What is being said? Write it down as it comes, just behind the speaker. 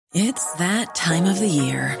It's that time of the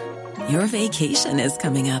year. Your vacation is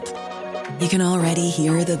coming up. You can already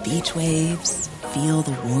hear the beach waves, feel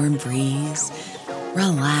the warm breeze,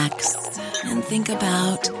 relax, and think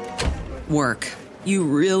about work. You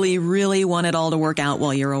really, really want it all to work out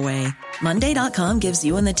while you're away. Monday.com gives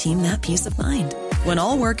you and the team that peace of mind. When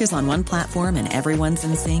all work is on one platform and everyone's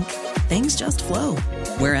in sync, things just flow.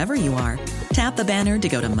 Wherever you are, tap the banner to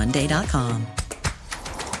go to Monday.com.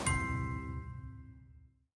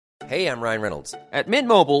 Hey, I'm Ryan Reynolds. At Mint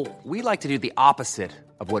Mobile, we like to do the opposite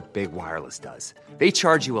of what Big Wireless does. They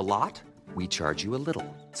charge you a lot, we charge you a little.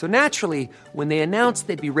 So naturally, when they announced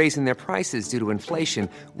they'd be raising their prices due to inflation,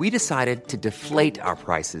 we decided to deflate our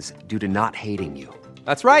prices due to not hating you.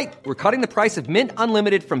 That's right. We're cutting the price of Mint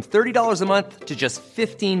Unlimited from $30 a month to just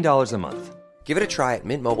 $15 a month. Give it a try at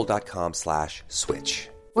mintmobile.com/switch.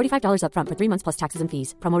 $45 up front for 3 months plus taxes and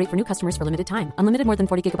fees. Promo rate for new customers for limited time. Unlimited more than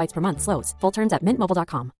 40 gigabytes per month. Slows full terms at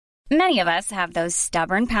mintmobile.com. Many of us have those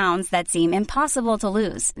stubborn pounds that seem impossible to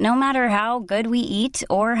lose, no matter how good we eat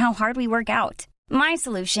or how hard we work out. My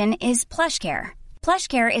solution is PlushCare.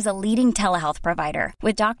 PlushCare is a leading telehealth provider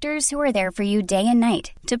with doctors who are there for you day and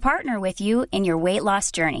night to partner with you in your weight loss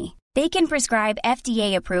journey. They can prescribe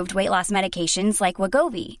FDA-approved weight loss medications like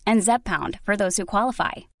Wegovy and Zepbound for those who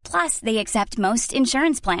qualify. Plus, they accept most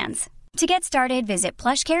insurance plans. To get started, visit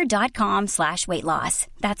plushcare.com/weightloss.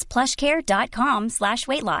 That's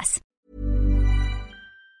plushcare.com/weightloss.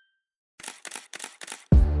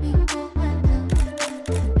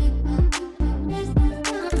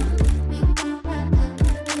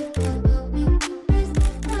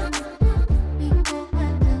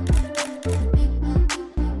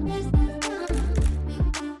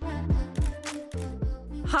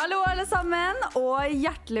 Hallo alle sammen, og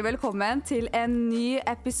hjertelig velkommen til en ny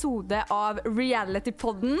episode av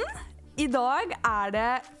Reality-podden. I dag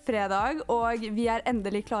det fredag, og vi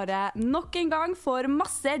endelig klare nok en gang for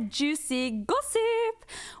masse juicy gossip.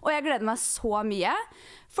 Og jeg gleder meg så mye.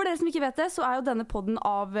 For dere som ikke vet det, så jo denne podden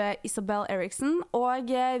av Isabel Eriksen, og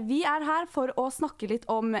vi her for å snakke litt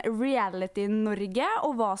om Reality-Norge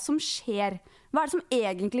og hva som skjer. Hva det som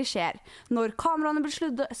egentlig skjer? Når kameraene blir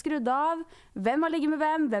skrudd av, hvem har ligget med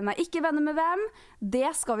hvem ikke venner med hvem?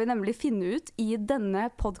 Det skal vi nemlig finne ut i denne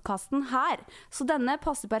podcasten her. Så denne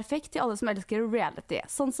passer perfekt til alle som elsker reality,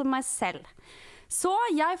 sånn som meg selv. Så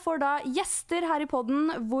jeg får da gjester her i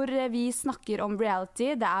podden hvor vi snakker om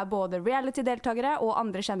reality. Det både reality-deltagere og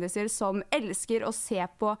andre kjendiser som elsker å se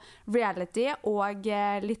på reality og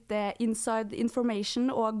litt inside information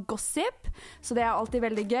og gossip. Så det alltid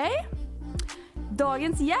veldig gøy.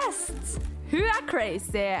 Dagens gjest, hun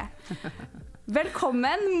crazy.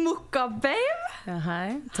 Velkommen, Mokka Babe. Ja,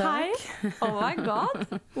 hei, takk. Hei. Oh my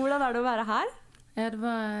god. Hvordan det å være her? Ja, det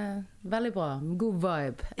var veldig bra. God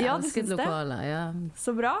vibe. Jeg elsket lokalet. Ja.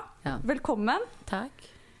 Så bra. Ja. Velkommen. Takk.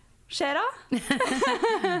 Skjer det?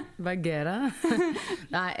 Hva gøy da?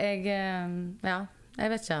 Nei, jeg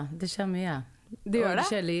vet ikke. Det skjer mye. Det gjør det?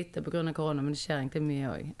 Det skjer lite på grunn av korona, men det skjer egentlig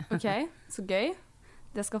mye også. Ok, så gøy.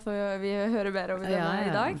 Det skal vi høre mer om i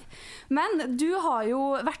dag. Men du har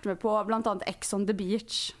jo vært med på blant annet Ex on the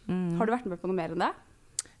Beach. Har du vært med på noe mer enn det?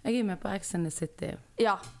 Jeg med på Ex on the City.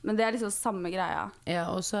 Ja, men det liksom samme greia.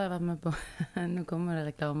 Ja, og så har jeg vært med på, nå kommer det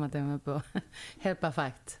reklame at jeg med på Helt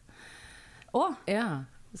perfekt. Åh? Ja,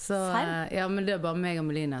 så, ja, men det bare meg og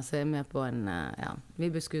Melina, så jeg med på en, ja,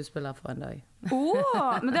 vi blir skuespillere for en dag.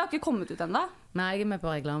 Men det har ikke kommet ut enda? Nei, jeg med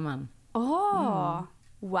på reklamen. Wow!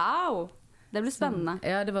 Det blir spennende. Så,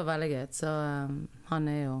 ja, det var veldig gøy, så han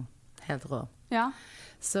jo helt rå. Ja.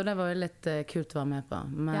 Så det var jo litt kult å være med på,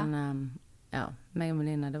 men ja, meg og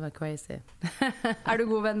Melina, det var crazy. Du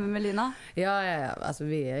god venn med Melina? Ja, altså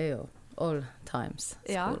vi jo all times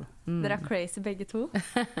school. Ja, dere crazy begge to?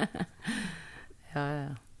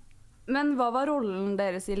 Ja. Men hva var rollen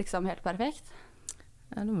deres i liksom Helt perfekt?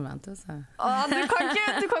 Ja, du må vente og se.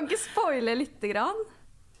 Du kan ikke spoile litt grann?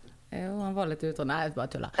 Jo, han var litt utro. Nei, jeg bare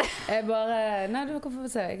tuller. Nei, du kan få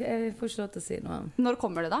se. Jeg får ikke lov til å si noe. Når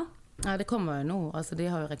kommer det da? Ja, det kommer jo nå. Altså, de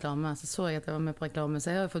har jo reklame. Så jeg at jeg var med på reklame, så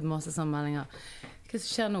jeg har jo fått masse sånne meldinger. Hva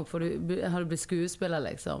skjer nå? For har du blitt skuespiller,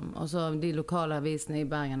 liksom? Og så de lokale avisene i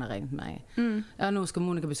Bergen har ringt meg. Ja, nå skal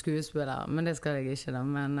Monica bli skuespiller, men det skal jeg ikke da.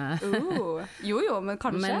 Men, jo, men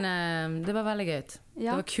kanskje. Men det var veldig gøy. Det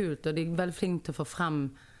var kult, og de veldig flinke til å få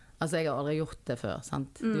frem. Altså, jeg har aldri gjort det før,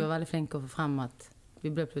 sant? De var veldig flinke til å få frem at vi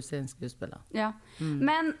ble plutselig en skuespiller. Ja.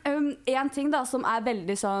 Men en ting da som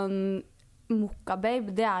veldig sånn Mokka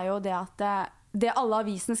Babe, det jo det at det alle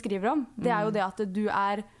avisene skriver om, det jo det at du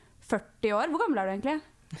 40 år. Hvor gammel du egentlig?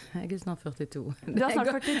 Jeg snart 42. Du snart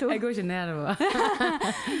 42? Jeg går ikke nedover.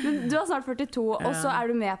 Du snart 42, og så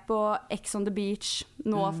du med på Ex on the Beach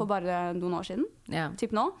nå for bare noen år siden. Ja.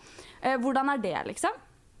 Typ nå. Hvordan det, liksom?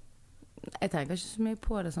 Jeg tenker ikke så mye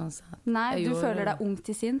på det sånn sett. Nei, du føler deg ung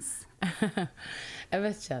til sinns? Jeg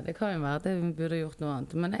vet ikke, det kan jo være at jeg burde gjort noe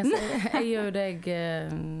annet. Men jeg gjør jo det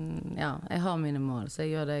jeg har mine mål, så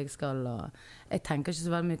jeg gjør det jeg skal. Og jeg tenker ikke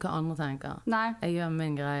så veldig mye hva andre tenker. Nei. Jeg gjør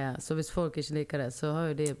min greie, så hvis folk ikke liker det, så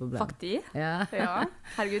har jo de et problem. Faktisk? Ja. Ja.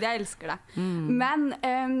 Herregud, jeg elsker det.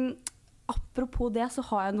 Men apropos det, så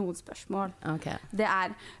har jeg noen spørsmål. Okay. Det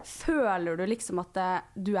føler du liksom at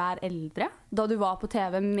du eldre da du var på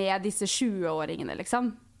TV med disse 20-åringene,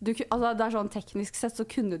 liksom? Altså, det sånn teknisk sett så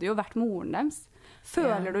kunne du jo vært moren deres.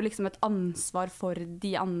 Føler du liksom et ansvar for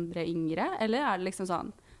de andre yngre, eller det liksom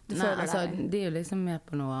sånn du føler altså, de jo liksom med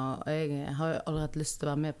på noe, og jeg har jo aldri hatt lyst til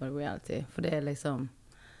å være med på reality, for det liksom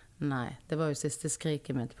nei, det var jo siste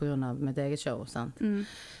skriket mitt på grunn av mitt eget show, sant?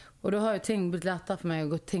 Og da har jo ting blitt lettere for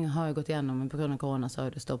meg, og ting har jo gått gjennom, men på grunn av korona så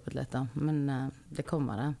har jo det stoppet litt da. Men det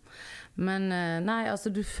kommer det. Men nei,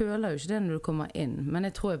 altså du føler jo ikke det når du kommer inn. Men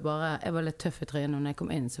jeg tror jeg var litt tøff i trynet, og når jeg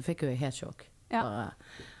kom inn så fikk jeg jo helt sjokk. Ja. Bare,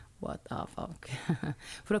 what the fuck?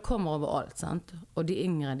 For det kommer overalt, sant? Og de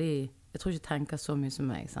yngre, jeg tror ikke tenker så mye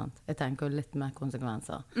som meg, sant? Jeg tenker jo litt mer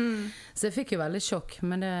konsekvenser. Så jeg fikk jo veldig sjokk,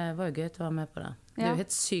 men det var jo gøy til å være med på det. Det er jo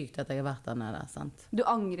helt sykt at jeg har vært der nede, sant? Du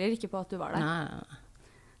angrer ikke på at du var der? Nei.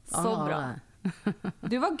 Så bra.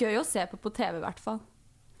 Du var gøy å se på TV i hvert fall.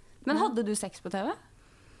 Men hadde du sex på TV?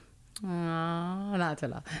 Nei, jeg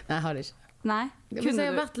tuller. Nei, jeg hadde ikke. Nei? Hvis jeg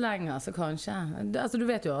har vært lenger, så kanskje. Altså, du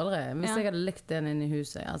vet jo aldri. Hvis jeg hadde likt en inne i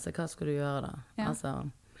huset, altså, hva skal du gjøre da? Ja. Altså,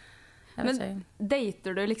 men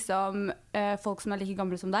dater du liksom folk som like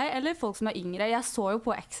gamle som deg, eller folk som yngre? Jeg så jo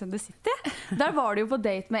på Ex and the City. Der var du jo på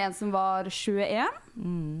date med en som var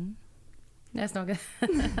 21. Jeg snakker.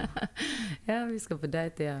 Ja, vi skal på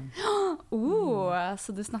date igjen.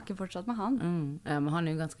 Så du snakker fortsatt med han? Ja, men han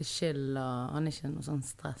er jo ganske chill, og han er ikke noe sånn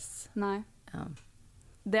stress. Nei. Ja.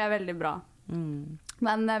 Det veldig bra.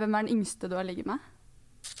 Men hvem den yngste du har ligget med?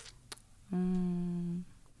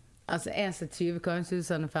 Altså, en som er 20, kanskje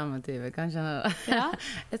Susanne 25, kanskje han det? Ja.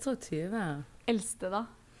 Jeg tror 20. Eldste da?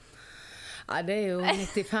 Ja, det er jo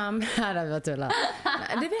 95. Nei, det var tullet.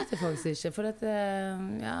 Nei, det vet jeg faktisk ikke, for dette,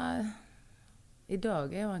 ja... I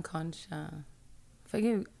dag er jo han kanskje... For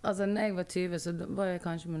altså, når jeg var 20, så var jeg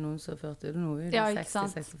kanskje med noen som 40. Nå er det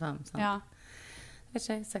 60-65, sant? Ja. Vet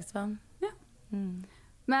ikke jeg, 65? Ja.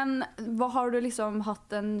 Men hva har du liksom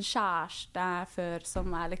hatt en kjæreste før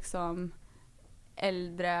som liksom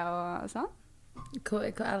eldre og sånn? Hva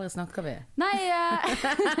eldre snakker vi? Nei,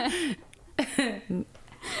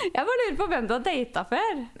 jeg bare lurer på hvem du har datet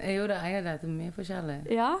før. Jo da, jeg har datet mye forskjellig.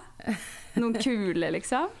 Ja, noen kule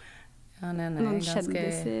liksom. Han ene noen ganske,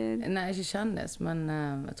 kjendiser? Nei, ikke kjendis, men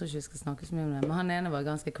jeg tror ikke vi skal snakke så mye om det. Men han ene var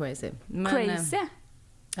ganske crazy. Men, crazy?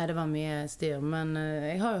 Ja, det var mye styr. Men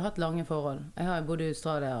jeg har jo hatt lange forhold. Jeg har jo bodd i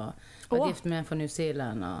Australia og vært gift med en fra New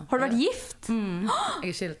Zealand. Og, har du vært gift?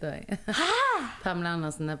 Jeg skilt deg. Pamela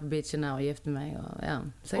Andersen er på beachen her og gifte meg. Og, ja.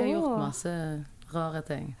 Så jeg har gjort masse rare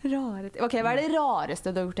ting. Ok, hva det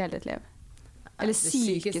rareste du har gjort i hele ditt liv? Eller sykeste?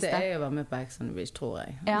 Det sykeste er jo å være med på Ex on the Beach, tror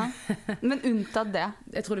jeg. Ja, men unntatt det.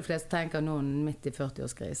 Jeg tror de fleste tenker noen midt i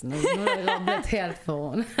 40-årskrisen. Nå har jeg rabblet helt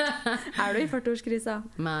for henne. Er du i 40-årskrisa?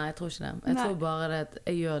 Nei, jeg tror ikke det. Jeg tror bare det at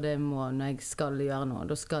jeg gjør det jeg må når jeg skal gjøre noe.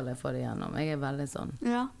 Da skal jeg få det gjennom. Jeg er veldig sånn.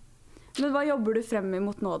 Ja. Men hva jobber du frem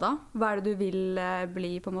imot nå da? Hva det du vil bli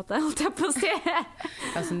på en måte? Holdt jeg på å si.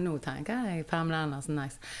 Altså nå tenker jeg Pamela Andersen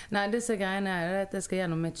next. Nei, disse greiene er at jeg skal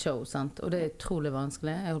gjennom mitt show, sant? Og det er utrolig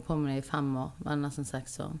vanskelig. Jeg har holdt på med det i 5 år, men nesten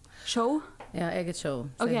 6 år. Show? Ja, eget show.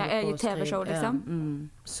 Ok, eget TV-show liksom?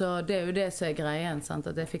 Ja, Så det er jo det som er greien,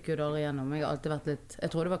 sant? At jeg fikk jo det aldri gjennom. Jeg har alltid vært litt,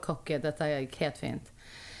 jeg tror det var cocky, dette gikk helt fint.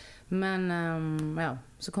 Men ja,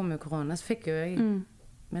 så kom jo korona, så fikk jo jeg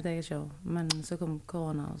mitt eget show. Men så kom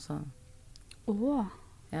korona, og så...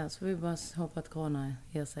 Ja, så vi bare håper at korona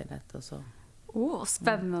gir seg litt, og så...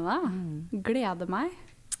 Spennende. Gleder meg.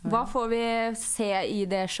 Hva får vi se i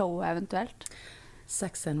det showet eventuelt?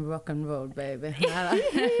 Sex and rock and roll, baby.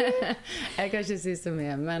 Jeg kan ikke si så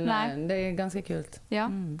mye, men det er ganske kult. Ja,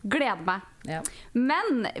 gleder meg. Ja.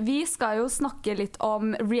 Men vi skal jo snakke litt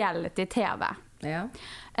om reality-TV. Ja.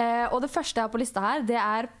 Og det første jeg har på lista her, det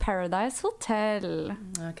er Paradise Hotel.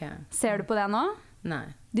 Okay. Ser du på det nå? Nei.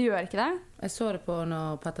 Du gjør ikke det? Jeg så det på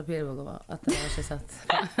når Petter Pilvåg var, at jeg har ikke sett.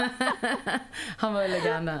 Han var jo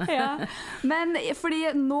legende. Ja. Men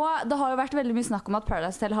fordi nå, det har jo vært veldig mye snakk om at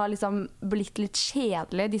Paradise Hotel har liksom blitt litt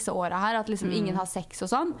kjedelig disse årene her, at liksom ingen har sex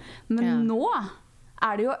og sånn. Men nå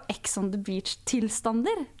det jo Ex on the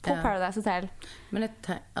Beach-tilstander på Paradise Hotel. Men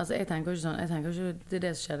jeg tenker ikke sånn, jeg tenker ikke det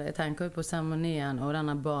det som skjer. Jeg tenker jo på seremonien og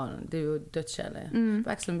denne baren. Det jo dødskjedelig.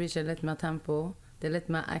 På Ex on the Beach det litt mer tempo, det litt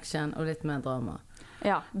mer action og litt mer drama.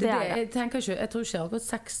 Ja, det Jeg tenker ikke, jeg tror ikke akkurat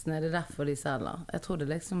sexen det derfor de selger. Jeg tror det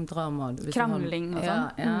liksom drama. Krangling og sånn.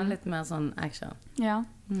 Ja, litt mer sånn action. Ja.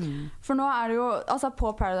 For nå det jo, altså på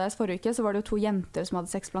Paradise forrige uke så var det jo 2 jenter som hadde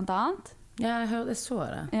sex blant annet. Ja, jeg så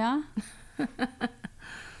det. Ja.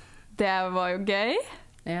 Det var jo gøy.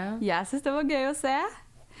 Ja. Jeg synes det var gøy å se.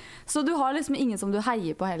 Så du har liksom ingen som du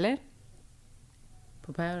heier på heller?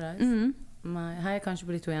 På Paradise? Nei, jeg heier kanskje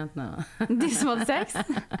på de 2 jentene. De som hadde sex?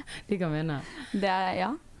 De kan vinne.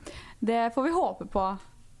 Det får vi håpe på.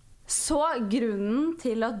 Så grunnen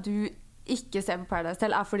til at du ikke ser på Paradise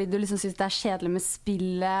Hotel fordi du liksom synes det kjedelig med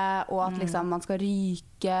spillet, og at liksom man skal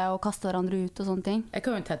ryke og kaste hverandre ut og sånne ting? Jeg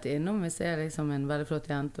kan jo tette innom hvis jeg liksom en veldig flott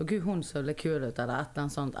jente. Og gud, hun så litt kul ut, eller et eller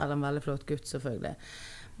annet sånt. Eller en veldig flott gutt, selvfølgelig.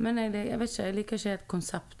 Men jeg vet ikke, jeg liker ikke et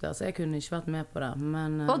konsept. Altså, jeg kunne ikke vært med på det.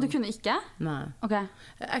 Men, du kunne ikke? Nei. Ok.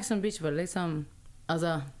 Ex on the Beach var liksom...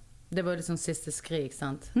 Altså, det var liksom siste skrik,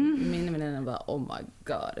 sant? Mine venninner bare, oh my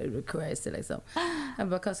god, er du crazy, liksom. Jeg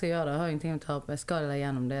bare, hva skal jeg gjøre da? Jeg har ingenting å ta på. Jeg skal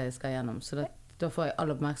gjennom det jeg skal gjennom. Så da får jeg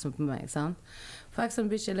all oppmerksomhet på meg, sant? For Ex on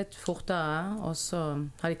the Beach litt fortere, og så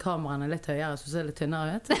har de kameraene litt høyere, så ser det litt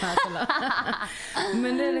tynnere ut.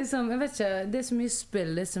 Men det liksom, jeg vet ikke, det så mye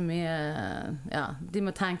spill, det så mye, ja, de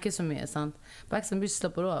må tenke så mye, sant? På Ex on the Beach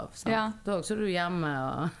slapper du av, sant? Ja. Da er du hjemme,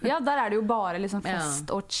 og... Ja, der det jo bare liksom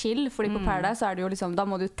fest og chill, fordi på Paradise så det jo liksom, da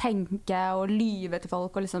må du tenke og lyve til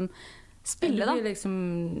folk og liksom spille, da. Det blir liksom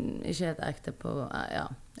ikke helt ekte på, ja.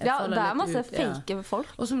 Ja, det masse fake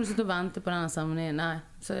folk. Og så må du sitte og vente på denne seremonien. Nei,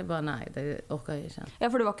 så det bare nei, det orker jeg ikke. Ja,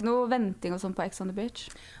 for det var ikke noe venting og sånn på Ex on the Beach?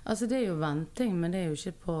 Altså, det jo venting, men det jo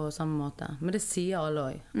ikke på samme måte. Men det sier alle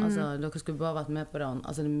også. Altså, dere skulle bare vært med på det.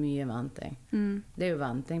 Altså, det mye venting. Det jo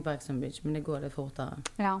venting på Ex on the Beach, men det går litt fortere.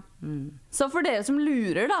 Ja. Så for dere som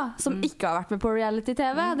lurer da, som ikke har vært med på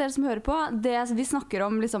reality-TV, dere som hører på, det vi snakker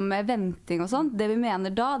om liksom med venting og sånt, det vi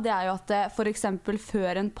mener da, det jo at for eksempel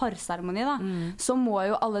før en parseremoni da, så må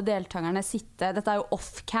jo alle deltakerne sitte, dette jo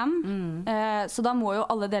off-cam, så da må jo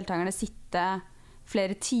alle deltakerne sitte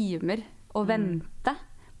flere timer og vente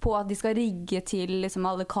på at de skal rigge til liksom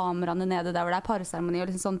alle kameraene nede der hvor det parseremoni og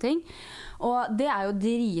liksom sånne ting. Og det jo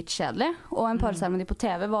dritkjedelig, og en parseremoni på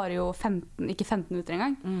TV varer jo ikke 15 minutter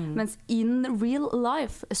engang, mens in real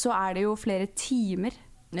life så det jo flere timer.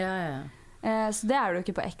 Ja, ja. Så det det jo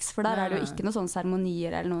ikke på X, for der det jo ikke noen sånne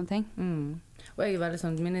seremonier eller noen ting. Og jeg veldig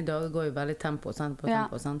sånn, mine dager går jo veldig tempo, sant, på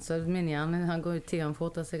tempo, sant? Så min hjerne, han går jo 10 ganger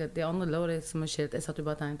fortere, sikkert. De andre lå det som skilt. Jeg satt jo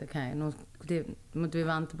bare og tenkte, ok, nå måtte vi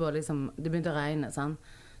vente på, liksom, det begynte å regne,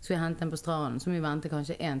 sant? Så vi hentet den på stranden, så vi ventet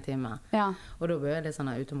kanskje 1 time. Ja. Og da ble det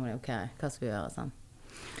sånn utomålig, ok, hva skal vi gjøre, sant?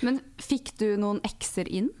 Men fikk du noen X'er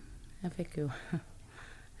inn? Jeg fikk jo...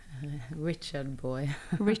 Richard Boy.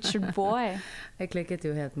 Richard Boy. Jeg klikket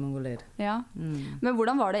jo helt mongolid. Ja. Men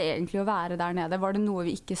hvordan var det egentlig å være der nede? Var det noe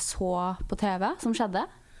vi ikke så på TV som skjedde?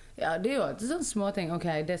 Ja, det jo alltid sånne små ting. Ok,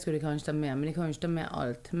 det skulle de kanskje ta med, men de kan jo ikke ta med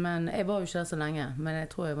alt. Men jeg var jo ikke der så lenge, men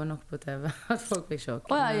jeg tror jeg var nok på TV at folk fikk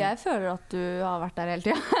sjokk. Ja, jeg føler at du har vært der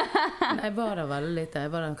hele tiden. Jeg var der veldig lite.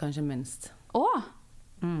 Jeg var der kanskje minst.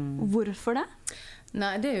 Hvorfor det?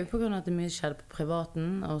 Nei, det jo på grunn av at det mye skjedde på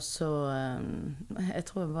privaten, og så jeg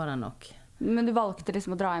tror jeg var der nok. Men du valgte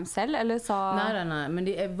liksom å dra hjem selv, eller sa... Nei, men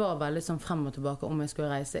jeg var veldig sånn frem og tilbake om jeg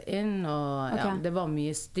skulle reise inn, og ja, det var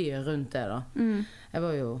mye styr rundt det da. Jeg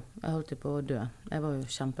holdt jo på å dø. Jeg var jo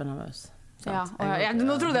kjempenervøs. Ja,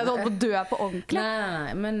 nå trodde jeg du holdt på å dø på ordentlig.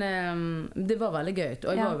 Nei, men det var veldig gøyt.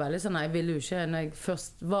 Og jeg var jo veldig sånn, jeg ville jo ikke, når jeg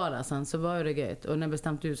først var der sånn, så var jo det gøyt. Og når jeg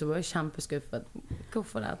bestemte ut, så var jeg kjempeskuffet.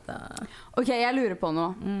 Hvorfor dette? Ok, jeg lurer på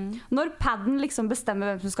noe. Når padden liksom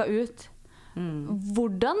bestemmer hvem som skal ut,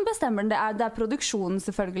 hvordan bestemmer den? Det produksjonen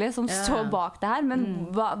selvfølgelig som står bak det her, men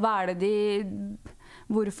hva det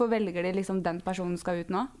hvorfor velger de liksom den personen skal ut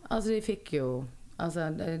nå? Altså, de fikk jo,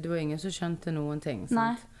 det var ingen som skjønte noen ting, sant?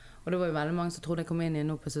 Nei. Og det var jo veldig mange som trodde jeg kom inn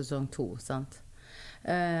nå på sesong 2, sant?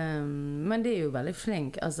 Men de jo veldig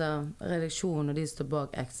flink. Altså, redaksjonen og de som står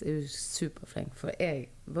bak X jo superflink. For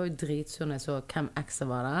jeg var jo dritsur når jeg så hvem X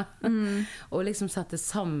var der. Og liksom sette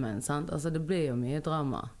sammen, sant? Altså, det ble jo mye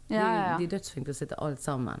drama. De dødsflinke til å sitte alt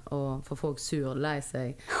sammen og få folk sur, lei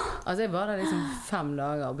seg. Altså, jeg var der liksom 5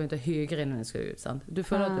 dager og begynte å hygre inn når jeg skulle ut, sant? Du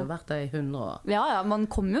føler at du har vært der i 100 år. Ja, man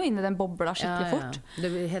kommer jo inn i den bobla skikkelig fort. Det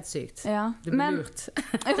blir helt sykt. Du blir lurt.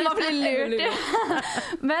 Man blir lurt,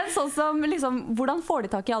 Men sånn som, liksom, hvordan får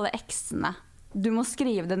de tak i alle X-ene? Du må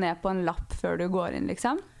skrive det ned på en lapp før du går inn,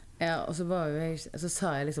 liksom? Ja, og så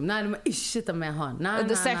sa jeg liksom, nei, du må ikke ta med han. Nei,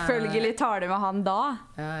 Selvfølgelig tar du med han da.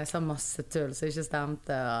 Ja, jeg sa masse tull, så ikke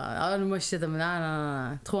stemte. Ja, du må ikke ta med,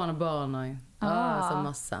 nei. Tror han er barn også. Ja, jeg sa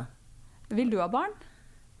masse. Vil du ha barn?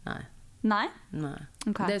 Nei. Nei? Nei.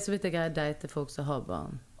 Okay. Det så vidt jeg greier å date folk som har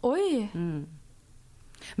barn. Oi!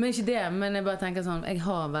 Men ikke det, men jeg bare tenker sånn, jeg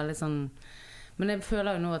har veldig sånn, men jeg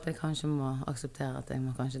føler jo nå at jeg kanskje må akseptere at jeg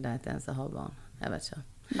må kanskje date en som har barn. Jeg vet ikke.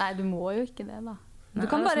 Nei, du må jo ikke det da. Du Nei,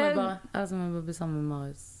 kan bare... Ellers må jeg bare bli sammen med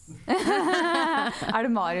Marius. Er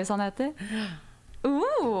det Marius han heter?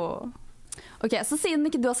 Ok, så siden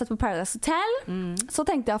ikke du har sett på Paradise Hotel, så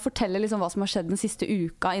tenkte jeg å fortelle liksom hva som har skjedd den siste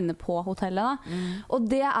uka inne på hotellet. Da. Og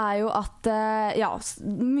det er jo at,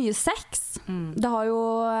 mye sex. Det har jo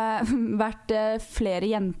vært flere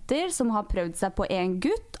jenter som har prøvd seg på en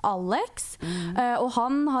gutt, Alex, og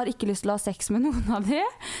han har ikke lyst til å ha sex med noen av de,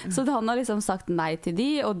 så han har liksom sagt nei til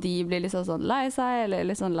de, og de blir liksom sånn lei seg, eller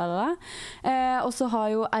liksom lalala. Og så har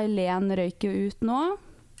jo Eileen røyket ut nå.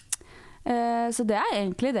 Så det er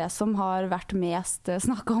egentlig det som har vært mest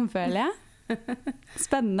snakket om, føler jeg.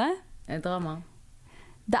 Spennende. Drama.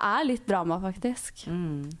 Det er litt drama, faktisk.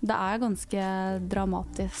 Det er ganske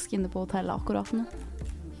dramatisk inne på hotellet akkurat nå.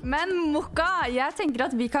 Men Mokka, jeg tenker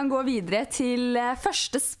at vi kan gå videre til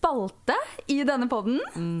første spalte i denne podden.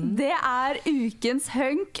 Det er ukens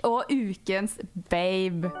hunk og ukens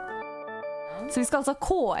babe. Så vi skal altså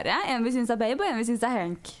kåre en vi synes er babe og en vi synes er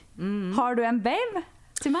hunk. Har du en babe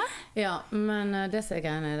til meg? Ja, men det som er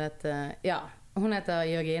greien er at hun heter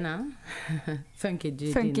Jørgine. Funky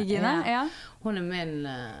Gine, ja. Hun er min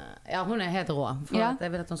hun er helt rå, for at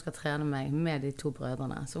jeg vil at hun skal trene meg med de 2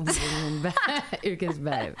 brødrene, så hun blir min ukens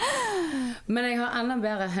babe. Men jeg har enda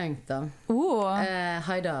bedre hunk da.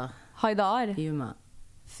 Haidar Yuma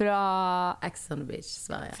fra Ex on the Beach,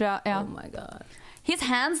 Sverige. Oh my god. He's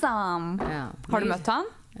handsome. Har du møtt han?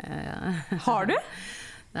 Ja. Har du?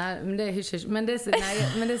 Nei, men det er ikke. Men det er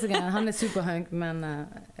så gøy. Han er superhunk, men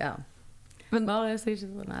ja. Men bare så ikke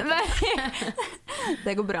så nei.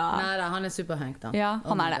 Det går bra. Nei da, han er superhunk da. Ja,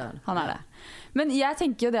 han er det. Men jeg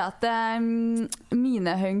tenker jo det at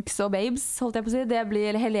mine hunks og babes, holdt jeg på å si, det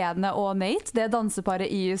blir Helene og Nate, det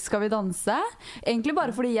danseparet i Skal vi danse. Egentlig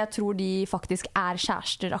bare fordi jeg tror de faktisk er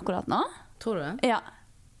kjærester akkurat nå. Tror du det? Ja.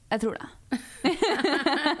 Jeg tror det.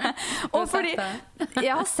 Og fordi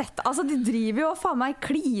jeg har sett, altså de driver jo og faen meg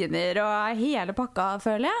kliner og hele pakka,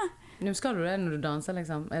 føler jeg. Nå skal du det når du danser,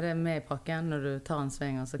 liksom? Er det med i pakken når du tar en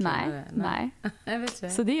sving og så kliner det? Nei. Jeg vet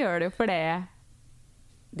ikke. Så de gjør det jo for det.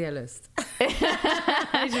 De har lyst.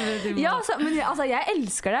 Ja, men altså, jeg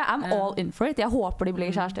elsker det. I'm all in for it. Jeg håper de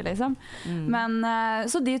blir kjærester, liksom. Men,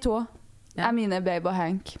 så de 2 er mine babe og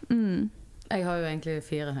hunk. Jeg har jo egentlig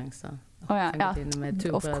 4 hunks da.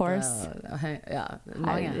 Of course.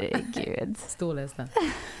 Herregud. Stor liste.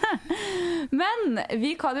 Men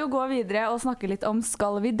vi kan jo gå videre og snakke litt om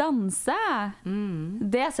Skal vi danse?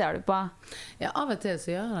 Det ser du på. Ja, av og til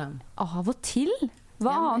så gjør jeg det. Av og til?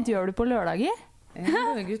 Hva annet gjør du på lørdager? Jeg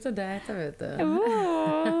er gutt og date, vet du.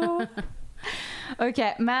 Ok,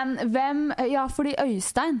 men hvem? Ja, fordi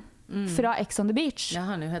Øystein fra Ex on the Beach. Ja,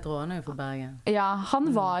 han er jo helt rå, han er jo fra Bergen. Ja, han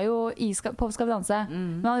var jo på Skal vi danse,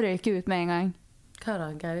 men han røyk ut med en gang. Hva da?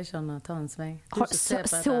 Greide ikke han å ta en sving? Så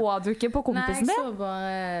du ikke på kompisen din? Nei, jeg så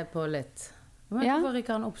bare på litt. Men hvorfor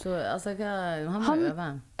rykker han opp så? Altså, han var øve.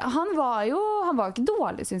 Han var jo ikke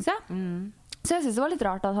dårlig, synes jeg. Så jeg synes det var litt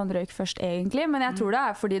rart at han røyk først egentlig, men jeg tror det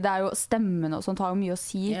er fordi det er jo stemmen og sånt har jo mye å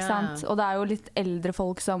si, ikke sant? Og det er jo litt eldre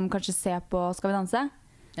folk som kanskje ser på Skal vi danse.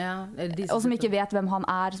 Ja, og som ikke vet hvem han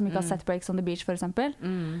er, som ikke har sett på Ex on the Beach for eksempel.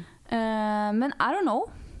 Men I don't know.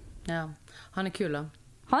 Ja, han er kul da.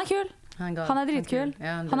 Han er kul. Han er dritkul.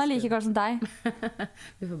 Han er like kul som deg.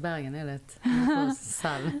 Vi får Bergen i litt for oss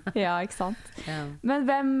selv. Ja, ikke sant. Men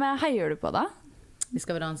hvem heier du på da? Vi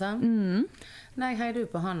Skal vi danse? Nei, jeg heier jo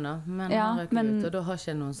på han da. Men han røkker ut, og da har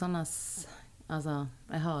ikke noen sånne altså,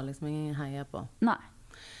 jeg har liksom ingen heier på. Nei.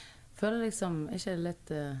 Føler liksom, ikke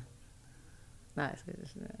litt nei,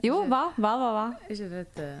 jo, hva? Ikke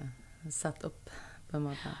litt satt opp på en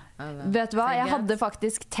måte. Vet du hva, jeg hadde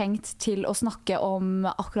faktisk tenkt til å snakke om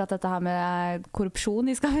akkurat dette her med korrupsjon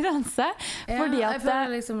i Skal vi danse. Fordi jeg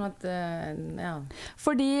føler liksom at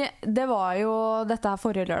fordi det var jo dette her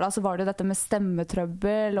forrige lørdag, så var det jo dette med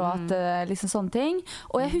stemmetrøbbel og at liksom sånne ting.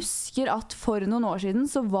 Og jeg husker at for noen år siden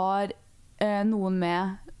så var noen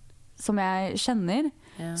med som jeg kjenner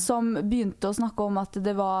som begynte å snakke om at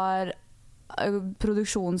det var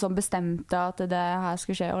produksjonen som bestemte at det her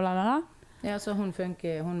skulle skje og lalala. Ja, så hun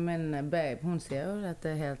min babe, hun sier jo at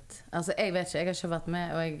det er helt, altså jeg vet ikke, jeg har ikke vært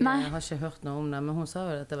med og jeg har ikke hørt noe om det, men hun sa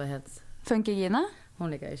jo at det var helt Funky Gine?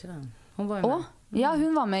 Hun liker ikke den. Hun var jo med. Ja,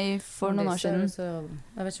 hun var med for noen år siden.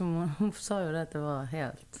 Jeg vet ikke om hun sa jo det at det var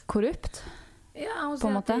helt... Korrupt? Ja, hun på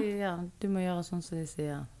en måte. Du må gjøre sånn som de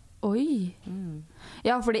sier. Oi.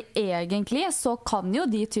 Ja, fordi egentlig så kan jo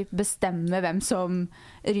de typ bestemme hvem som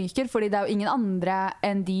ryker, fordi det er jo ingen andre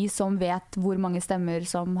enn de som vet hvor mange stemmer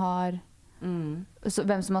som har...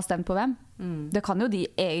 hvem som har stemt på hvem. Det kan jo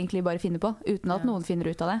de egentlig bare finne på, uten at noen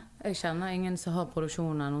finner ut av det. Jeg kjenner ingen som har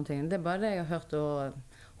produksjon eller noen ting. Det er bare det jeg har hørt, og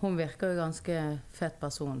hun virker jo ganske fett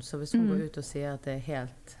person, så hvis hun går ut og sier at det er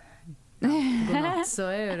helt god natt, så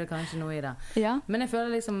er jo det kanskje noe i det. Ja. Men jeg føler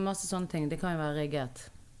liksom masse sånne ting, det kan jo være rigget.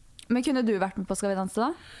 Men kunne du vært med på Skal vi danse da?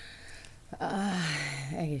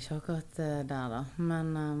 Jeg er ikke akkurat der da,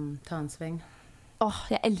 men ta en sving.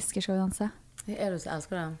 Jeg elsker Skal vi danse. Er du så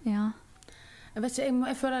elsker det? Ja. Jeg vet ikke,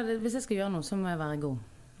 jeg føler at hvis jeg skal gjøre noe, så må jeg være god.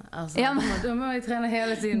 Altså, ja, da må jeg trene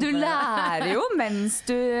hele tiden. Du lærer jo mens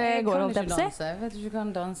du går og holdt på. Jeg vet ikke kan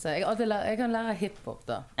danse. Jeg kan lære hiphop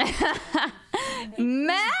da.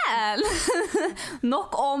 Men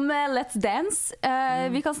nok om Let's Dance.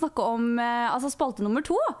 Vi kan snakke om spalte nummer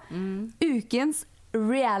 2. Ukens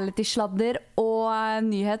reality-sladder og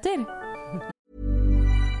nyheter.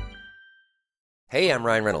 Hey, I'm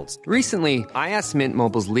Ryan Reynolds. Recently, I asked Mint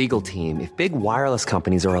Mobile's legal team if big wireless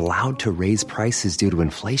companies are allowed to raise prices due to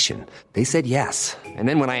inflation. They said yes. And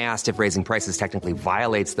then when I asked if raising prices technically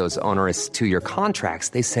violates those onerous 2-year contracts,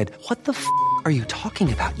 they said, "What the f*** are you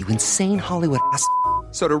talking about, you insane Hollywood ass?"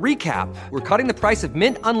 So to recap, we're cutting the price of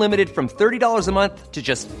Mint Unlimited from $30 a month to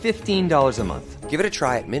just $15 a month. Give it a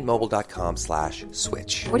try at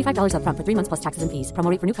mintmobile.com/switch. $45 up front for 3 months plus taxes and fees.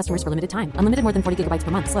 Promo rate for new customers for limited time. Unlimited more than 40 gigabytes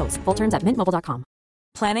per month. Slows full terms at mintmobile.com.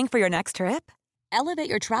 Planning for your next trip? Elevate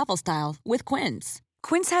your travel style with Quince.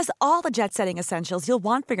 Quince has all the jet-setting essentials you'll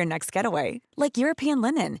want for your next getaway, like European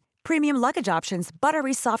linen, premium luggage options,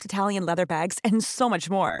 buttery soft Italian leather bags, and so much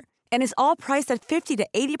more. And is all priced at 50 to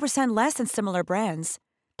 80% less than similar brands.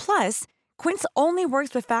 Plus, Quince only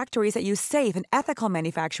works with factories that use safe and ethical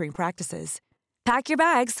manufacturing practices. Pack your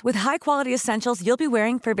bags with high-quality essentials you'll be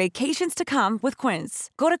wearing for vacations to come with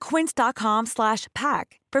Quince. Go to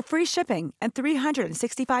quince.com/pack for free shipping and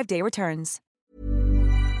 365-day returns.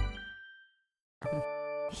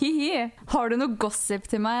 Hihi. Har du noe gossip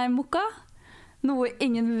til meg, Mokka? Noe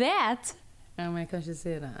ingen vet? Ja, men jeg kan ikke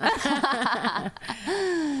si det.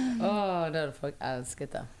 Det hadde folk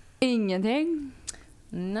elsket det. Ingenting?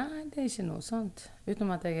 Nei, det er ikke noe sånt.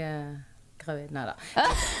 Utenom at jeg er gravid. Neida.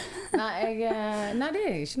 Nei, det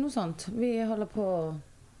er ikke noe sånt. Vi holder på...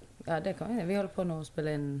 Ja, det kan vi. Vi holder på nå å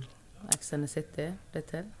spille inn Ex and the City. Det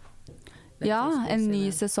til. Ja, en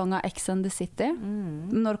ny sesong av Ex and the City.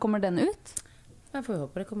 Når kommer den ut? Jeg får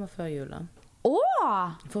håpe det kommer før jula.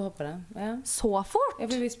 Får håpe det, ja. Så fort? Ja,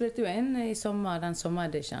 for vi spilte jo inn i sommer, den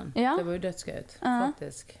sommeredition. Ja. Det var jo dødsgøyt,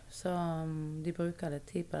 faktisk. Så de bruker litt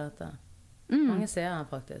tid på dette. Mange ser her,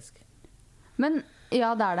 faktisk. Men,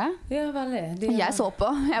 ja, det er det. Ja, veldig. Jeg så på.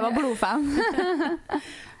 Jeg var blodfan.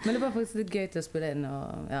 Men det var faktisk litt gøy til å spille inn,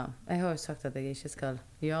 og ja. Jeg har jo sagt at jeg ikke skal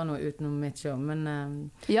gjøre noe utenom mitt show, men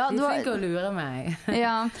de fikk å lure meg.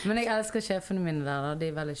 Ja. Men jeg elsker sjefene mine der,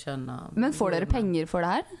 de er veldig skjønne. Men får dere penger for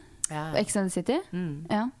det her? Ja. Ex on the City?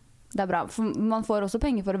 Ja. Det er bra. For man får også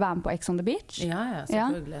penger for å være med på Ex on the Beach? Ja,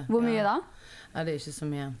 selvfølgelig. Hvor mye da? Ja, det er ikke så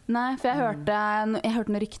mye. Nei, for jeg hørte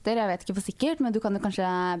noen rykter, jeg vet ikke for sikkert, men du kan jo kanskje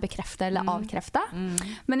bekrefte eller avkrefte.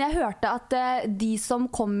 Men jeg hørte at de som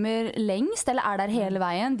kommer lengst, eller er der hele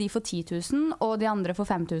veien, de får 10 000, og de andre får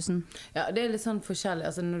 5 000. Ja, det er litt sånn forskjellig,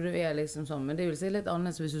 altså når du er liksom sånn, men det vil si litt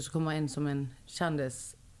annerledes hvis du kommer inn som en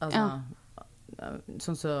kjendis, altså...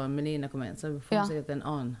 Sånn som Melina kom inn, så får hun sikkert en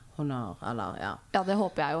annen honor, eller ja. Ja, det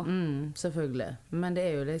håper jeg jo. Selvfølgelig. Men det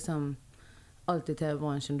er jo liksom alltid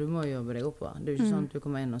TV-bransjen, du må jobbe deg oppover. Det er jo ikke sånn at du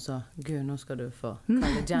kommer inn og så, Gud, nå skal du få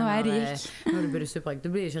Kylie Jenner. Nå er jeg rik. Nå blir du superrik. Du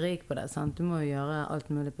blir ikke rik på det, sant? Du må jo gjøre alt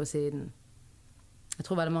mulig på siden. Jeg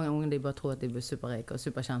tror veldig mange unge de bare tror at de blir superrik og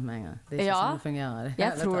superkjent med en gang. Det er ikke sånn det fungerer.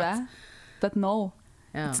 Jeg tror det. But no,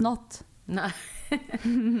 it's not. Nei.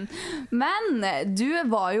 Men du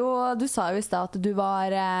sa jo i sted at du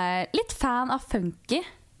var litt fan av Funky,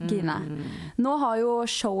 Gine. Nå har jo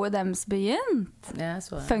showet deres begynt. Ja, jeg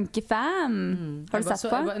så det. Funky Fam. Har du sett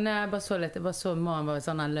på? Nei, jeg bare så litt. Jeg bare så mannen var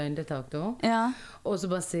sånn en løgndetektor. Ja. Og så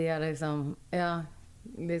bare sier jeg liksom,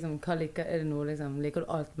 liksom, hva er det noe liksom, liker du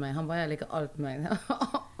alt med meg? Han bare, jeg liker alt med meg.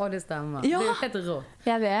 Og det stemmer. Ja. Det er jo helt rått.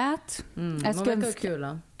 Jeg vet. Jeg skulle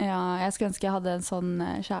ønske jeg hadde en sånn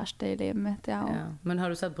kjæreste i livet mitt. Ja. Men har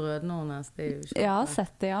du sett Brødrene hennes? Jeg har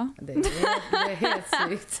sett det, ja. Det er helt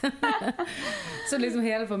sykt. Så liksom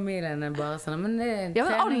hele familien er bare sånn. Men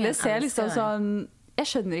alle ser liksom sånn... Jeg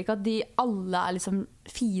skjønner ikke at de alle er liksom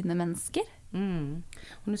fine mennesker.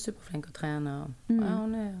 Hun superflink å trene. Og, ja,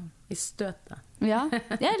 hun I støtet. Ja,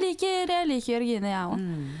 jeg liker Regine, jeg også.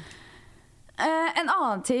 En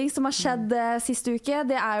annen ting som har skjedd siste uke,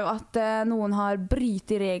 det jo at noen har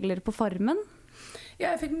brytet regler på Farmen.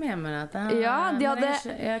 Ja, jeg fikk med meg dette. Ja, hva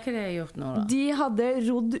har de gjort nå da? De hadde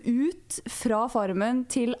rodd ut fra Farmen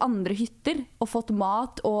til andre hytter og fått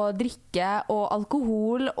mat og drikke og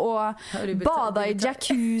alkohol og bada I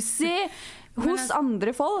jacuzzi hos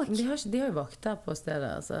andre folk. De har jo vakter på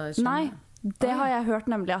stedet. Altså, Nei, det har jeg hørt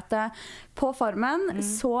nemlig at på Farmen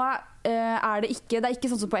så det er ikke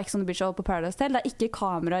sånn som på Ex on the Beach og på Paradise Hotel, det ikke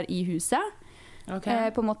kameraer I huset,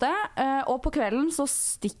 på en måte. Og på kvelden så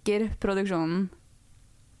stikker produksjonen.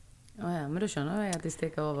 Ja, men da skjønner jeg at de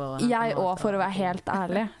stikker over. Jeg også, for å være helt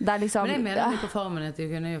ærlig. Det liksom, men jeg mener på Farmen at de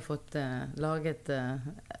kunne jo fått laget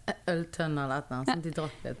øltønner eller et eller annet, sånn de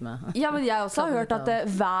drakk litt med. Ja, men jeg også har hørt at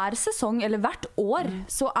hver sesong, eller hvert år,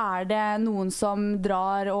 så det noen som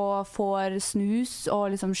drar og får snus og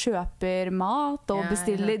liksom kjøper mat, og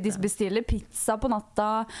de bestiller pizza på natta,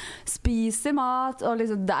 spiser mat, og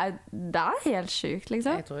liksom, det helt sykt,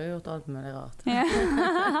 liksom. Jeg tror jeg har gjort alt mulig rart. Ja.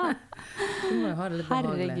 Du må jo ha det litt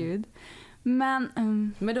behagelig. Herregud. Men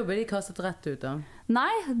da ble de kastet rett ut da?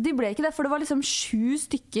 Nei, de ble ikke det, for det var liksom 7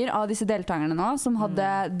 stykker av disse deltakerne nå som hadde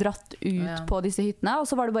dratt ut på disse hyttene, og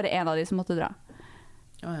så var det bare en av de som måtte dra.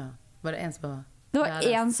 Åja, var det en som var? Det var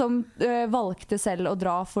en som valgte selv å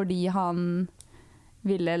dra fordi han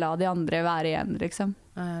ville la de andre være igjen, liksom.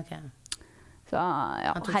 Ok. Så,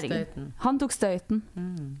 ja, han tok støyten. Han tok støyten.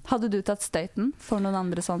 Hadde du tatt støyten for noen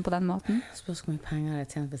andre sånn på den måten? Spørs hvor mye penger jeg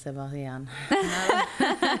tjent hvis jeg var igjen.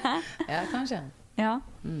 Ja, kanskje. Ja.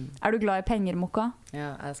 Du glad I penger, Mokka?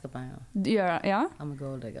 Ja, jeg elsker penger. Ja? I'm a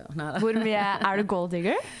gold digger. Hvor mye du gold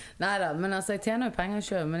digger? Neida, men altså, jeg tjener jo penger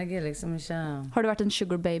selv, men jeg liksom ikke... Har du vært en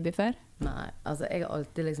sugar baby før? Nei, altså, jeg har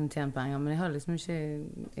alltid liksom tjent penger, men jeg har liksom ikke...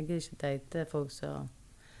 Jeg gir ikke date folk som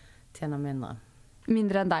tjener mindre.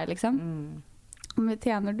 Mindre enn deg, liksom? Hvor mye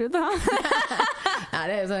tjener du da? Nei,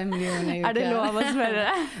 det jo sånn 1 million I uke. Det lov å spørre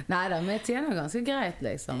det? Neida, men jeg tjener jo ganske greit,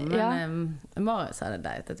 liksom. Men Marius hadde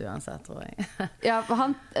datet uansett, tror jeg. Ja,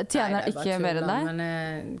 han tjener ikke mer enn deg? Men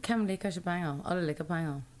hvem liker ikke penger? Alle liker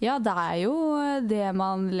penger. Ja, det jo det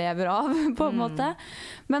man lever av, på en måte.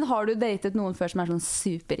 Men har du datet noen før som sånn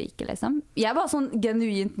superrike, liksom? Jeg bare sånn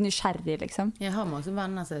genuint nysgjerrig, liksom. Jeg har mange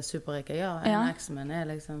venner som superrike. Ja, en eks min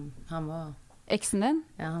liksom, han var... Eksen din?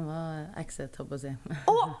 Ja, han var ekset, håper jeg å si.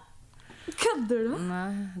 Åh! Kødder du?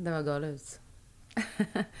 Nei, det var galehus.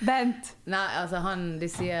 Bent? Nei, altså de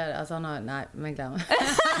sier, altså han har, nei, men glem.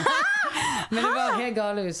 Men det var helt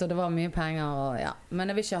galehus, og det var mye penger, og ja.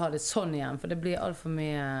 Men jeg vil ikke ha det sånn igjen, for det blir alt for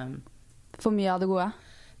mye... For mye av det gode?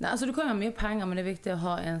 Nei, altså du kan jo ha mye penger, men det viktig å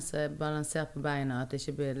ha en som balansert på beina, at det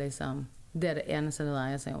ikke blir liksom... Det det eneste det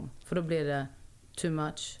dreier seg om. For da blir det too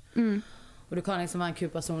much. Og du kan liksom være en kul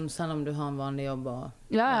person selv om du har en vanlig jobb. Og,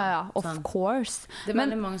 ja, of course. Det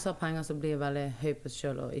veldig mange som har penger som blir veldig høy på seg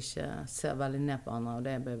selv og ikke ser veldig ned på andre, og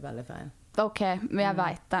det blir veldig feil. Ok, men jeg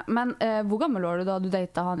vet det. Men hvor gammel var du da du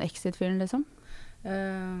datet han exit-fyren, liksom?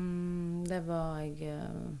 Det var jeg...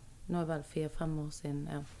 nå vel 4-5 år siden,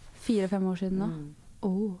 ja. 4-5 år siden da?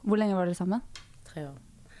 Hvor lenge var dere sammen? 3 år.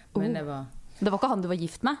 Men det var... Det var ikke han du var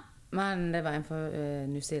gift med? Men det var en for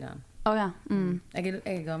New Zealand. Ja.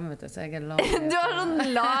 Jeg gammel, vet du, så jeg lang. Du har sånn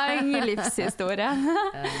lang livshistorie.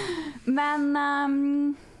 Men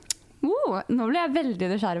nå ble jeg veldig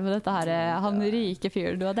nysgjerrig på dette her. Han rike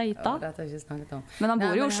fyr du har datet. Ja, dette har jeg ikke snakket om. Men han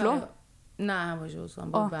bor I Oslo? Nei, han bor ikke I Oslo.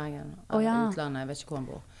 Han bor I Bergen. Utlandet, jeg vet ikke hvor han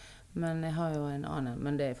bor. Men jeg har jo en annen,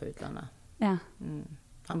 men det for utlandet. Ja.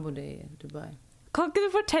 Han bodde I Dubai. Kan ikke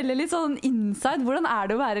du fortelle litt sånn inside? Hvordan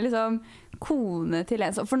det å være liksom kone til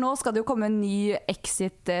en? For nå skal det jo komme en ny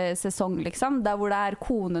exit-sesong, liksom, der hvor det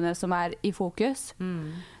konene som I fokus.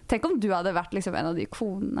 Tenk om du hadde vært liksom en av de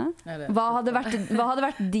konene. Hva hadde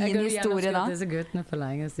vært din historie da? Jeg disse guttene for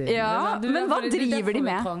lenge siden. Ja, men hva driver de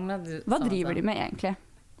med? Hva driver de med egentlig?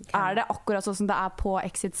 Det akkurat sånn som det på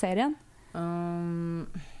exit-serien?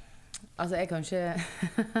 Altså, jeg kan ikke...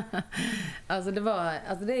 altså,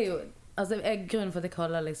 det jo... Altså, grunnen for at jeg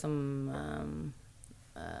kaller liksom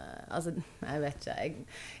altså, jeg vet ikke jeg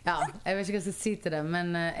vet ikke hva jeg skal si til det,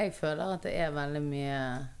 men jeg føler at det veldig mye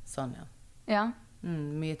sånn, ja.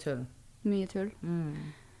 Mye tull.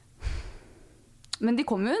 Men de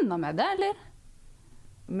kom jo unna med det, eller?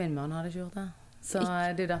 Min mann hadde ikke gjort det, så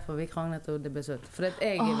det derfor vi kranglet og det ble søtt, for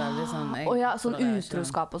jeg veldig sånn sånn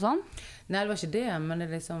utroskap og sånn? Nei, det var ikke det, men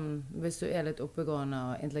det liksom, hvis du litt oppegående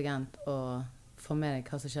og intelligent og får med deg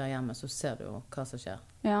hva som skjer hjemme, så ser du jo hva som skjer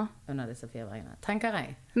under disse 4 veggene, tenker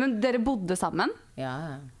jeg. Men dere bodde sammen?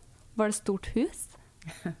 Ja. Var det stort hus?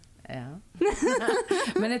 Ja.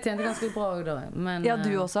 Men jeg tjente ganske bra også da. Men, Ja,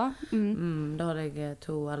 du også. Da hadde jeg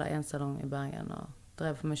 2 eller 1 salong i Bergen og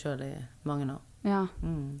drev for meg selv i mange år. Ja.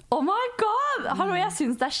 Oh my god! Hallo, jeg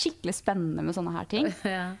synes det er skikkelig spennende med sånne her ting.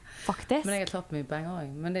 Ja. Faktisk. Men jeg har tatt mye penger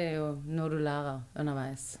også. Men det er jo når du lærer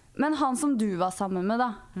underveis. Men han som du var sammen med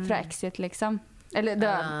da, fra Exit liksom. Eller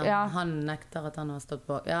det, ja. Han nekter at han har stått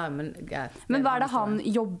på. Ja, men greit. Men hva er det han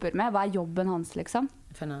jobber med? Hva er jobben hans liksom?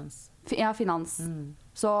 Finans. Ja, finans.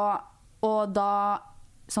 Så, og da,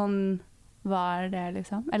 sånn, hva er det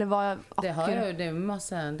liksom? Eller hva Det har jo, det er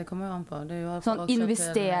masse, det kommer jo an på. Det er jo sånn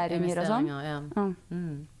investeringer og sånn? Ja.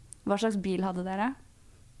 Hva slags bil hadde dere?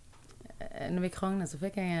 Når vi kranglet så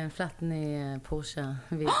fikk jeg en fletten i Porsche,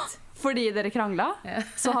 hvit. Fordi dere kranglet? Ja.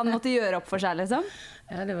 Så han måtte gjøre opp for seg liksom?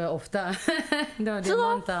 Ja, det var ofte. Det var Så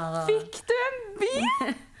diamanter. da fikk du en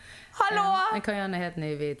bil! Hallo! En Cayenne helt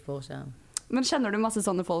ny hvit Porsche. Men kjenner du masse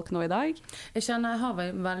sånne folk nå i dag? Jeg har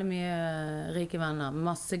veldig mye rike venner.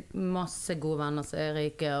 Masse gode venner som er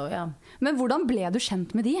rike. Og ja. Men hvordan ble du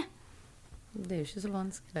kjent med de? Det er jo ikke så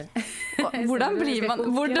vanskelig. Hvordan blir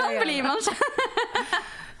man kjent?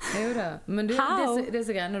 Jo da. Men det er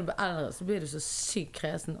så greit når du blir eldre, så blir du så sykt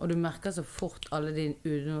kresen, og du merker så fort alle de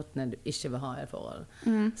unotene du ikke vil ha i et forhold.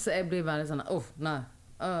 Så jeg blir veldig sånn, nei.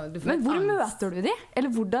 Men hvor møter du de?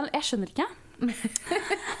 Eller hvordan? Jeg skjønner ikke.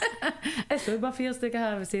 Jeg står bare 4 stykker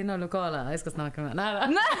her ved siden av lokalet jeg skal snakke med. Neida.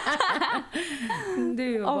 Du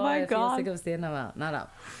er jo bare 4 stykker ved siden av her.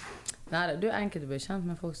 Neida, du er enkelt å bli kjent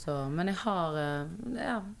med folk så. Men jeg har,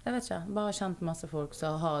 jeg vet ikke, bare kjent masse folk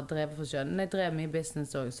som har drevet for selv. Når jeg drev mye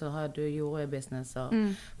business også, så gjorde jeg business, og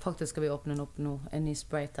faktisk skal vi åpne opp nå en ny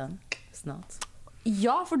spraytan snart.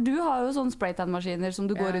 Ja, for du har jo sånne spraytan-maskiner som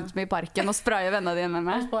du går rundt med i parken og sprayer vennene dine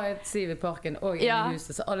med. Jeg sprayet Siv i parken og inne i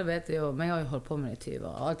huset, så alle vet jo, men jeg har jo holdt på med det i 20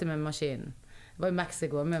 år, alltid med maskinen. Jeg var i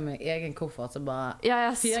Mexico med meg egen koffert, så bare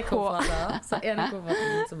 4 kofferter, så en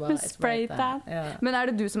koffert, så bare spraytan. Men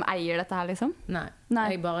er det du som eier dette her, liksom? Nei.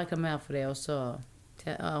 Jeg bare reklamerer for det, og så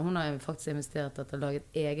hun har faktisk investert at hun har laget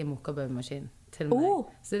egen mokkabøymaskin til meg.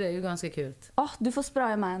 Så det er jo ganske kult. Du får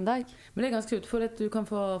spraye meg en dag. Men det er ganske kult, for du kan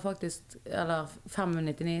få faktisk, eller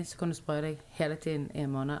 599, så kan du spraye deg hele tiden i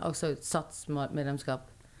en måned. Også satsmedlemskap.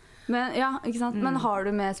 Men, ja, ikke sant? Men har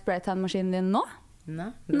du med spraytan-maskinen din nå?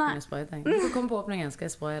 Nei, du kan jo spraye deg. Du får komme på åpningen, skal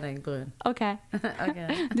jeg spraye deg brun. Ok.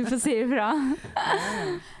 Du får si ifra.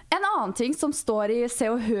 En annen ting som står i Se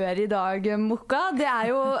og Hør i dag, Mokka, det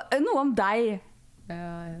er jo noe om deg.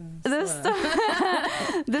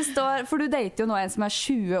 Det står, for du dater jo nå en som er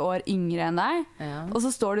 20 år yngre enn deg, og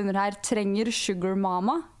så står det under her, trenger sugar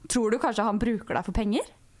mama. Tror du kanskje han bruker deg for penger?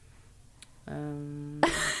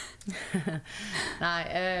 Nei,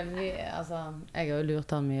 altså jeg har jo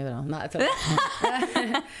lurt han mye da. Nei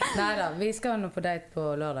da, vi skal nå på date på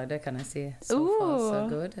lørdag, det kan jeg si. So far so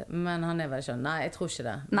good. Men han er veldig sånn, nei, jeg tror ikke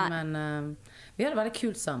det. Men vi har det veldig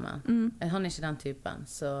kult sammen. Han er ikke den typen,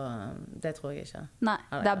 så det tror jeg ikke. Nei,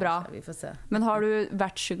 det er bra. Vi får se. Men har du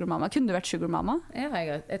vært sugar mama? Kunne du vært sugar mama? Ja,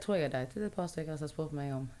 jeg tror jeg har datet et par stykker som har spurt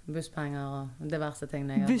meg om busspenger og diverse ting.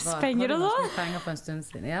 Busspenger og sånn? Penger for en stund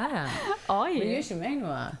siden. Ja. Oi. Men det gjør ikke meg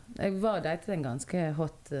noe. Jeg var datet en ganske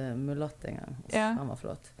hot mulatt en gang. Han var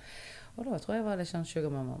flott. Og da tror jeg var det sånn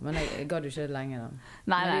sugar mamma. Men jeg gadd jo ikke det lenge da.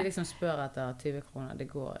 Nei. Når de liksom spør etter 20 kroner, det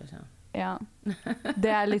går ikke. Ja.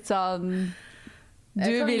 Det er litt sånn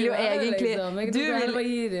du vil jo egentlig liksom. Du vil bare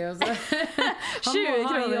gi det og så. Han må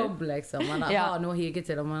ha jobb liksom. Man har noe å hige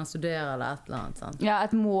til om man studerer eller et eller annet sant? Ja,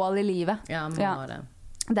 et mål i livet. Ja, man må ha det.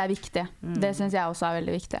 Det er viktig. Det synes jeg også er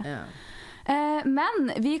veldig viktig. Men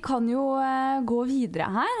vi kan jo gå videre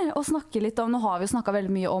her og snakke litt om, nå har vi snakket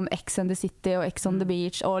veldig mye om Ex and the City og Ex on the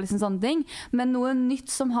Beach og liksom sånne ting, men noe nytt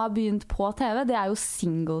som har begynt på TV, det er jo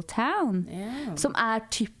Singletown, som er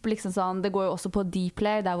typ liksom sånn, det går jo også på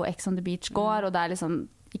Dplay, der hvor Ex on the Beach går, og det er liksom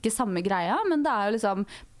ikke samme greia, men det er jo liksom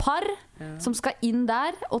par som skal inn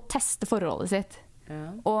der og teste forholdet sitt.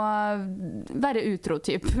 Og være utro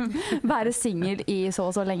typ, være single i så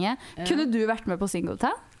og så lenge. Kunne du vært med på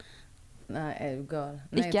Singletown? Nei, jeg er jo gal.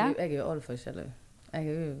 Nei, jeg er jo altfor sjalu. Jeg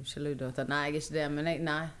er jo sjalu da. Nei, jeg er ikke det, men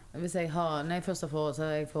hvis jeg når jeg først har forhold, så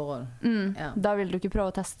har jeg forhold. Da vil du ikke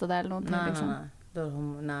prøve å teste det eller noe? Nei. Da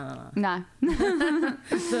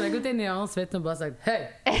hadde jeg gått inn i hans vitt og bare sagt hei!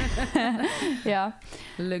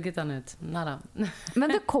 Lugget han ut. Neida.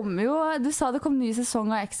 Men det kommer jo, du sa det kom ny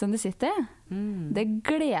sesong av Ex and the City. Det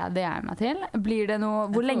gleder jeg meg til. Blir det noe,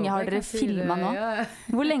 hvor lenge har dere filmet nå?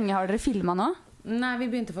 Hvor lenge har dere filmet nå? Nei, vi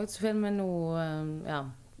begynte faktisk å filme nå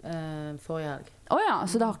forrige helg. Ja,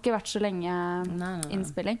 så det har ikke vært så lenge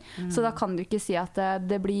innspilling. Så da kan du ikke si at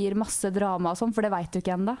det blir masse drama og sånn, for det vet du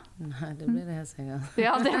ikke enda. Nei, det blir det helt sikkert.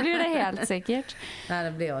 Ja, det blir det helt sikkert. Nei,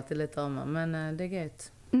 det blir alltid litt drama, men det er gøy.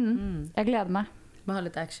 Jeg gleder meg. Vi har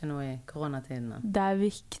litt action nå i koronatidene. Det er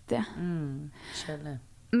viktig. Kjedelig.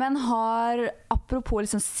 Men apropos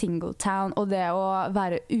liksom Singletown og det å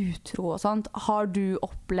være utro og sånt, har du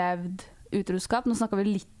opplevd utroskap? Nå snakket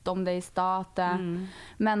vi litt om det i stad,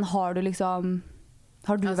 men har du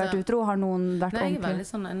vært utro? Har noen vært nei, jeg er ordentlig? veldig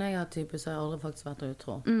sånn, når jeg har type, så har jeg aldri faktisk vært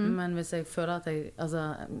utro. Men hvis jeg føler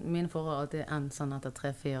at mine forhold har alltid endt sånn etter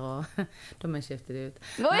 3-4 år, da må jeg skifte det ut.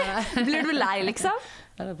 Oi, blir du lei liksom?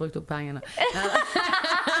 Jeg har brukt opp pengene.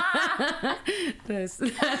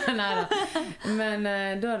 Neida. Men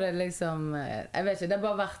da er det liksom, jeg vet ikke, det har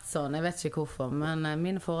bare vært sånn, jeg vet ikke hvorfor, men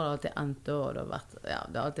mine forhold har alltid endt, og det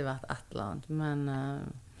har alltid vært et eller annet, men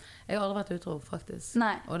jeg har aldri vært utro, faktisk.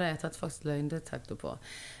 Nei. Og det har jeg tatt faktisk løgndetektor på.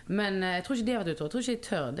 Men jeg tror ikke de har vært utro. Jeg tror ikke de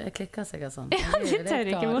tør. Det klikker sikkert sånn. Ja, de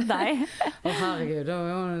tør ikke mot deg. Herregud,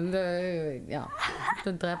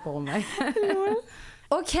 da dreper hun meg.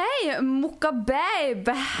 Ok, Mokka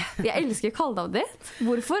Babe. Jeg elsker kallenavnet ditt.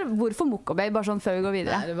 Hvorfor Mokka Babe, bare sånn før vi går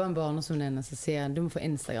videre? Nei, det var en barndomsvenninne som sier du må få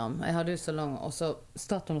Instagram. Jeg hadde jo så lang, og så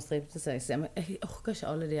startet hun å stripe til seg. Så jeg orker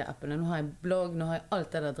ikke alle de appene. Nå har jeg blogg, nå har jeg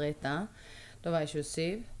alt det der dritet. Da var jeg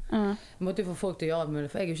 27. Jeg måtte jo få folk til å gjøre alt mulig,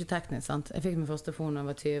 for jeg er jo ikke teknisk, sant? Jeg fikk min første telefon da jeg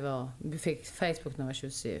var 20 år. Jeg fikk Facebook da jeg var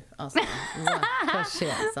 27. Altså, hva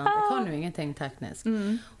skjer, sant? Jeg kan jo ingenting teknisk.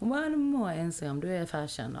 Og bare, du må ha Instagram, du er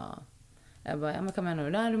fashion, og jeg bare, ja, men hva mener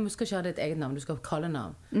du? Nei, du skal ikke ha ditt eget navn, du skal ha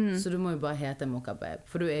kallenavn. Så du må jo bare hete Mokka Babe,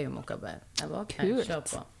 for du er jo Mokka Babe. Jeg bare, ok, kjør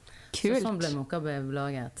på. Kult. Så sånn ble Mokka Babe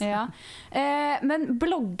laget. Ja. Men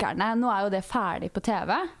bloggerne, nå er jo det ferdig på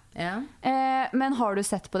TV. Ja. Men har du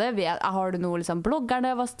sett på det? Har du noe liksom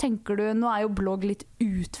bloggerne? Hva tenker du? Nå er jo blogg litt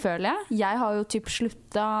utfølelig. Jeg har jo typ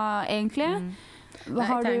slutta egentlig. Nei,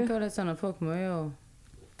 jeg tenker jo litt sånn at folk må jo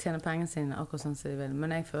tjene pengene sine akkurat sånn som de vil.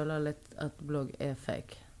 Men jeg føler litt at blogg er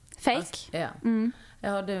fake. Fake? Altså, ja.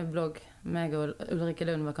 Jeg hadde blogg. Meg og Ulrikke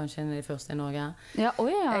Lund var kanskje en av de første i Norge. Ja,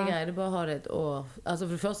 Jeg greide bare å ha det et år. Altså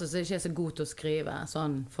for det første så er jeg ikke så god til å skrive.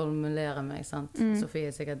 Sånn formulere meg, sant?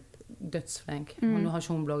 Sofie er sikkert dødsflink. Nå har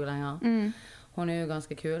ikke hun blogg lenger. Hun er jo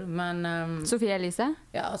ganske kul, men Sofie Elise?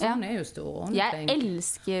 Ja, altså hun er jo stor. Hun er flink. Jeg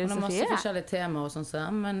elsker Sofie. Hun har masse forskjellige temaer og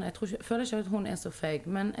sånn, men jeg føler ikke at hun er så fake.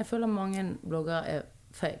 Men jeg føler mange bloggere er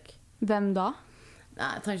fake. Hvem da? Nei,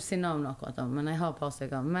 jeg trenger ikke si navn akkurat da, men jeg har et par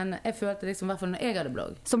stykker. Men jeg følte liksom, i hvert fall når jeg hadde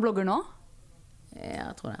blogg. Som blogger nå? Ja,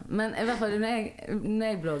 jeg tror det. Men i hvert fall når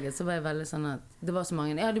jeg blogget, så var jeg veldig sånn at det var så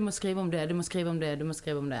mange. Ja, du må skrive om det, du må skrive om det, du må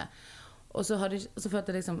skrive om det. Og så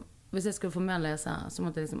følte jeg liksom, hvis jeg skulle få mer lesere, så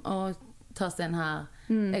måtte jeg liksom, ta stein her.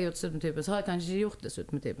 Jeg har gjort slutt med typen, så har jeg kanskje ikke gjort det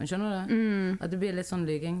slutt med typen. Skjønner du? At det blir litt sånn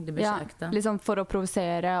lyging, det blir ikke ekte. Liksom for å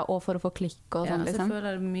provosere og for å få klikk og sånn, liksom. Ja, så jeg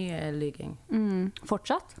føler det mye er lyging.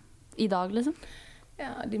 Fortsatt? I dag, liksom?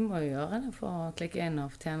 Ja, de må jo gjøre det for å klikke inn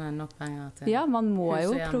og tjene nok penger til ja, man må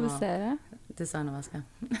jo provosere. Designerveske.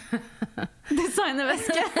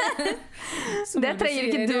 Designerveske! Det trenger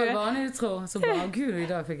ikke du. Det var vanlig du tror. Så bare, gud, i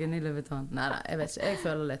dag fikk jeg en ny Louis Vuitton. Nei, jeg vet ikke. Jeg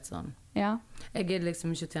føler litt sånn. Ja. Jeg gidder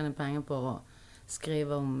liksom ikke tjene penger på å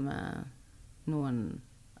skrive om noen,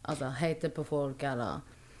 altså hate på folk, eller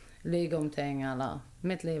lyge om ting, eller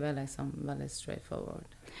mitt liv er liksom veldig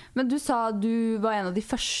straightforward. Men du sa du var en av de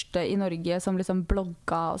første i Norge som liksom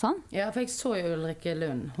blogga og sånn? Ja, for jeg så jo Ulrikke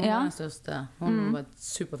Lund. Hun var den største. Hun var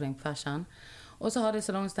superflink fashion. Og så hadde jeg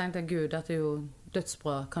så langt tenkt at gud, dette er jo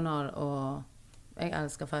dødsbra kanal, og jeg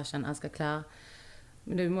elsker fashion, elsker klær.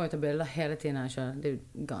 Men du må jo ta bilder hele tiden av deg selv. Det er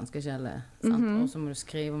jo ganske kjedelig. Og så må du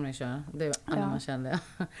skrive om deg selv. Det er jo enda mer kjedelig.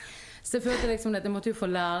 Så jeg følte liksom at jeg måtte jo få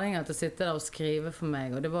lærlinger til å sitte der og skrive for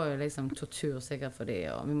meg, og det var jo liksom tortur sikkert for de,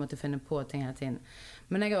 og vi måtte finne på ting hele tiden.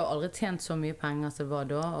 Men jeg har jo aldri tjent så mye penger som det var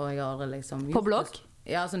da, og jeg har aldri liksom... På blogg?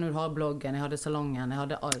 Ja, altså når du har bloggen, jeg hadde salongen, jeg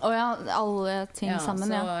hadde alt. Ja, alle ting sammen,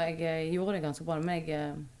 ja. Så jeg gjorde det ganske bra, men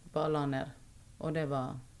jeg bare la ned. Og det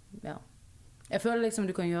var, Jeg føler liksom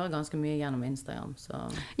du kan gjøre ganske mye gjennom Instagram, så...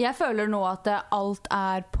 Jeg føler nå at alt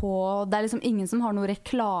er på... Det er liksom ingen som har noe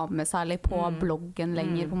reklame særlig på bloggen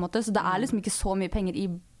lenger, på en måte. Så det er liksom ikke så mye penger i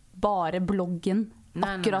bare bloggen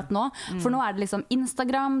akkurat nå. For nå er det liksom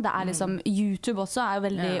Instagram, det er liksom YouTube også, er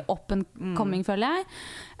veldig up and coming, føler jeg.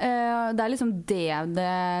 Det er liksom det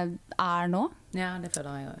er nå. Ja, det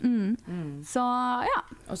føler jeg også. Så, ja.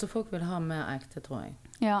 Og så folk vil ha mer ekte, tror jeg.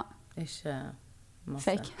 Ja. Ikke...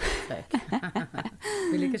 Masse. Fake.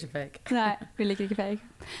 Vi liker ikke fake. Nei, vi liker ikke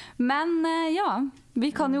fake. Men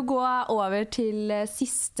vi kan jo gå over til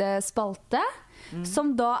siste spalte,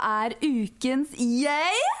 som da er ukens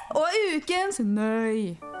yay og ukens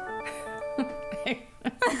nøy.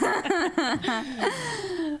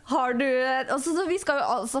 Har du, altså, så vi skal jo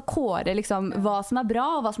altså kåre liksom, hva som bra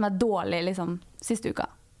og hva som dårlig liksom, siste uka.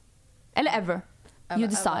 Eller ever. You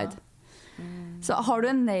decide. Så har du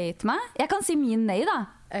en nei til meg? Jeg kan si min nei da.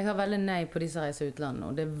 Jeg har veldig nei på de som reiser utlandet,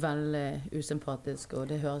 og det veldig usympatisk, og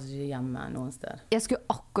det høres ikke hjemme noen sted. Jeg skulle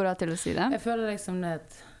akkurat til å si det. Jeg føler liksom det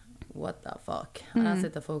what the fuck? Her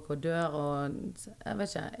sitter folk og dør, og jeg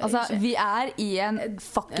vet ikke. Altså, vi i en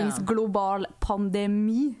fuckings global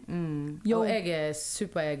pandemi. Og jeg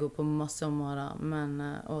superego på masse områder, men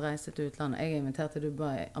å reise til utlandet, jeg invitert til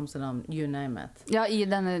Dubai, Amsterdam, you name it. Ja, i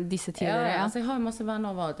disse tider, ja. Altså, jeg har jo masse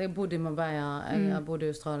venner overalt. Jeg har bodd i Marbella, jeg har bodd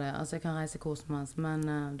i Australia, altså jeg kan reise hvor som helst, men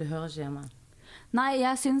det hører ikke hjemme. Nei,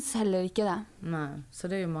 jeg synes heller ikke det. Nei, så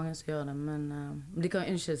det jo mange som gjør det, men de kan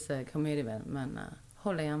ønske seg hvor mye de vil, men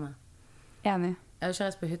hold deg hjemme. Enig. Jeg har ikke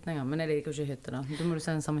reist på hytten engang, men jeg liker ikke hytte da. Da må du se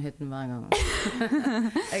den samme hytten hver gang.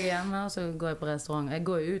 Jeg hjemme, og så går jeg på restaurant. Jeg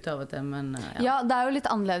går jo ut av og til, men ja, det jo litt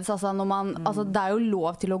annerledes, altså, når man, altså, det jo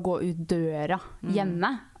lov til å gå ut døra hjemme,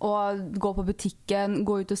 og gå på butikken,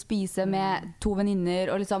 gå ut og spise med 2 venninner,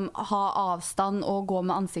 og liksom ha avstand, og gå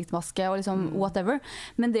med ansiktsmaske, og liksom whatever.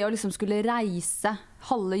 Men det å liksom skulle reise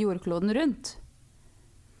halve jordkloden rundt,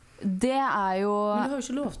 det jo... Men du har jo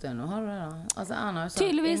ikke lov til det nå, har du det da? Altså, Erna har jo sagt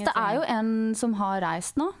tydeligvis, ingenting. det jo en som har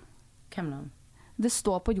reist nå. Hvem da? Det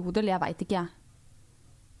står på Jodel, jeg vet ikke jeg.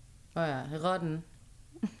 Åja, Raden?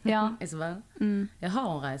 Ja. Isabel? Jeg har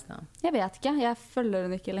hun reist da? Jeg vet ikke, jeg følger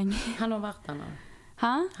hun ikke lenger. Han har vært der nå.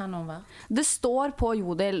 Hæ? Han har vært. Det står på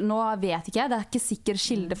Jodel, nå vet ikke jeg, det ikke sikker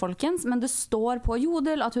kilde folkens, men det står på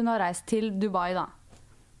Jodel at hun har reist til Dubai da.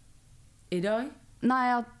 I dag?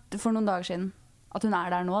 Nei, for noen dager siden. At hun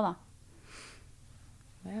der nå, da.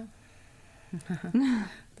 Ja.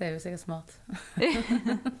 Det jo sikkert smart.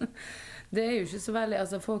 Det jo ikke så veldig...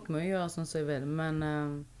 Altså, folk må jo gjøre sånn som jeg vil, men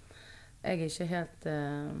jeg ikke helt...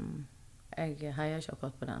 jeg heier ikke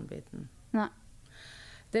akkurat på den biten. Nei.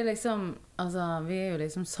 Det liksom... Altså, vi jo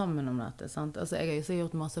liksom sammen om dette, sant? Altså, jeg har jo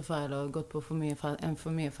gjort masse feil og gått på for mye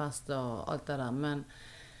fest og alt det der, men...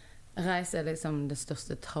 Reise liksom det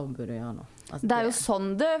største tabu du gjør nå. Altså, det jo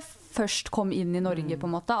sånn det først kom inn i Norge på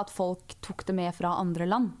en måte, at folk tok det med fra andre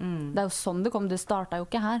land. Det jo sånn det kom, det startet jo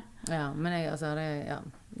ikke her. Ja, men jeg, altså,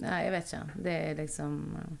 nei, jeg vet ikke. Det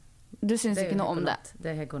liksom... Du synes ikke noe om det?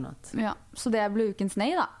 Det helt godnatt. Ja, så det ble ukens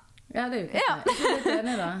nei da? Ja, det ukens nei. Jeg er litt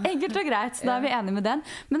enig da. Enkelt og greit, så da vi enige med den.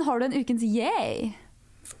 Men har du en ukens yay?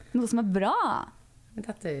 Noe som bra?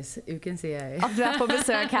 Dette ukens jeg. At du på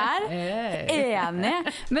besøk her? Enig.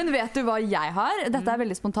 Men vet du hva jeg har? Dette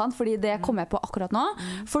veldig spontant, fordi det kom jeg på akkurat nå.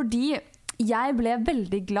 Fordi jeg ble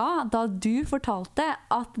veldig glad da du fortalte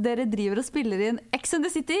at dere driver og spiller inn Ex on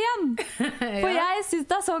the City igjen. For jeg synes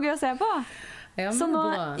det så gøy å se på. Ja, men så nå,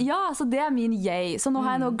 bra. ja, så det min yay. Så nå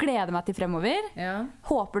har jeg gledet meg til fremover. Ja.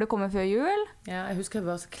 Håper det kommer før jul. Ja, jeg husker jeg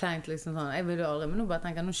var så kleint liksom sånn. Jeg vil jo aldri, men nå bare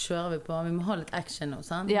tenker jeg, nå kjører vi på. Vi må ha litt action nå,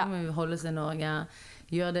 sant? Ja. Nå må vi holde oss i Norge.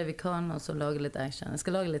 Gjør det vi kan, og så lage litt action. Jeg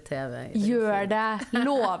skal lage litt TV. Gjør det.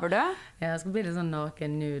 Lover du? Ja, jeg skal bli litt sånn naken,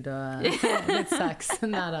 nude og litt sex.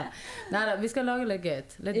 Neida, vi skal lage litt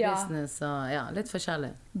gøy. Litt business og ja, litt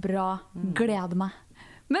forskjellig. Bra. Gleder meg.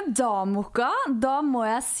 Men da, Mokka, da må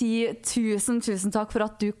jeg si tusen takk for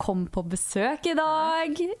at du kom på besøk i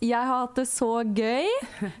dag. Jeg har hatt det så gøy.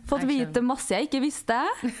 Fått vite masse jeg ikke visste.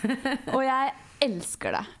 Og jeg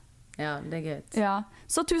elsker det. Ja, det gøy. Ja.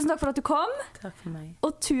 Så tusen takk for at du kom. Takk for meg.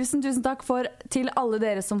 Og tusen takk til alle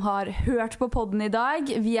dere som har hørt på podden i dag.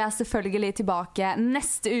 Vi selvfølgelig tilbake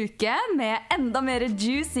neste uke med enda mer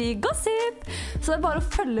juicy gossip. Så det bare å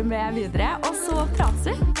følge med videre, og så prates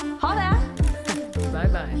vi. Ha det! Bye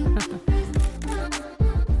bye.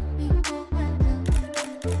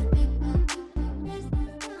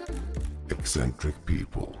 Eccentric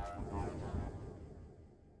people.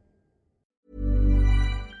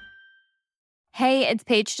 Hey, it's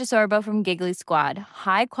Paige DeSorbo from Giggly Squad.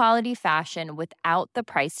 High quality fashion without the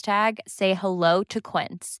price tag. Say hello to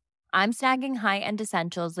Quince. I'm snagging high-end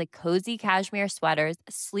essentials like cozy cashmere sweaters,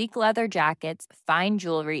 sleek leather jackets, fine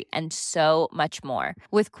jewelry, and so much more.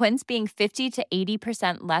 With Quince being 50 to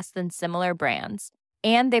 80% less than similar brands.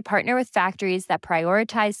 And they partner with factories that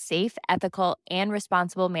prioritize safe, ethical, and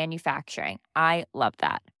responsible manufacturing. I love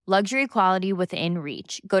that. Luxury quality within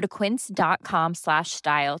reach. Go to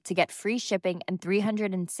quince.com/style to get free shipping and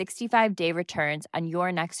 365-day returns on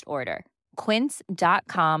your next order.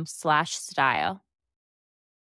 Quince.com/style.